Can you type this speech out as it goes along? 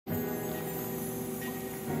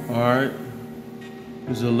Alright,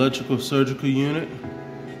 this is an electrical surgical unit.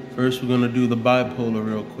 First we're going to do the bipolar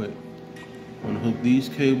real quick. I'm going to hook these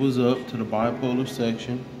cables up to the bipolar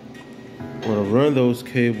section. I'm going to run those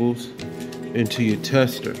cables into your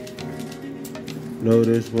tester.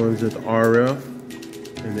 Notice one's at the RF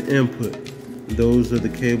and the input. Those are the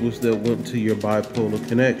cables that went to your bipolar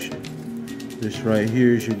connection. This right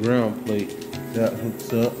here is your ground plate. That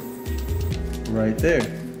hooks up right there.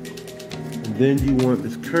 And then you want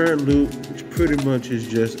this current loop, which pretty much is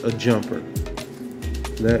just a jumper.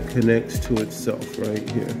 That connects to itself right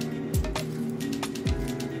here.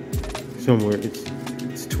 Somewhere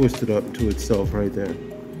it's twisted up to itself right there.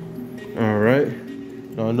 All right.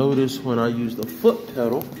 Now notice when I use the foot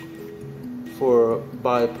pedal for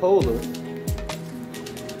bipolar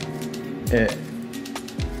at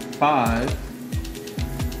 5,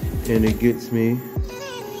 and it gets me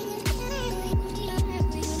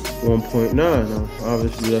 1.9. Now,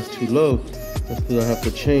 obviously that's too low. That's because I have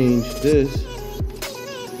to change this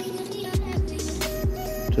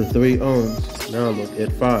to 3 ohms. Now look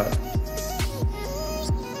at 5.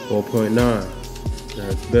 4.9.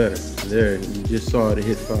 That's better. There, you just saw it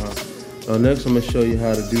hit 5. Now next I'm going to show you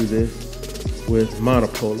how to do this with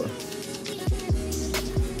monopolar.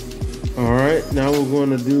 Alright, now we're going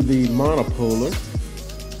to do the monopolar.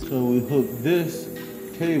 So we hook this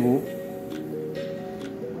cable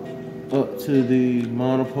up to the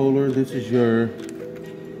monopolar. This is your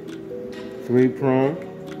 3-prong.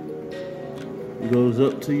 It goes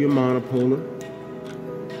up to your monopolar.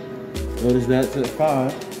 Notice that's at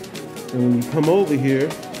 5. And when you come over here,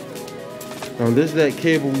 now this is that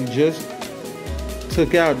cable we just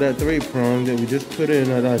took out, that 3-prong that we just put in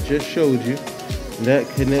that I just showed you. That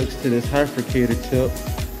connects to this bifurcator tip,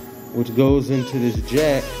 which goes into this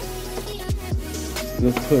jack.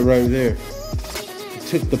 Let's put right there. We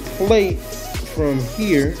took the plate from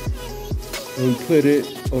here and we put it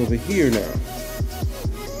over here now.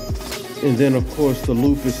 And then of course the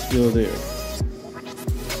loop is still there.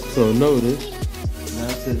 So notice,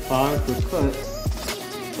 that's at 5 for cut.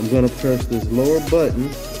 I'm gonna press this lower button,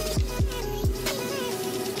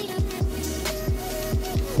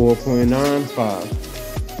 4.95.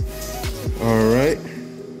 All right.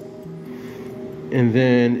 And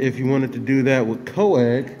then if you wanted to do that with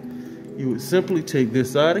coag, you would simply take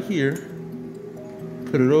this out of here,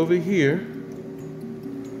 put it over here,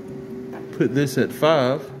 put this at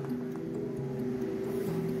 5.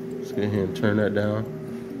 Let's go ahead and turn that down.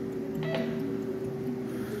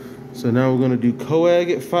 So now we're going to do coag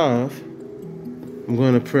at 5. I'm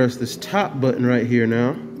going to press this top button right here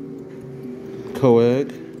now.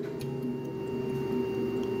 Coag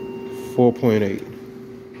 4.8.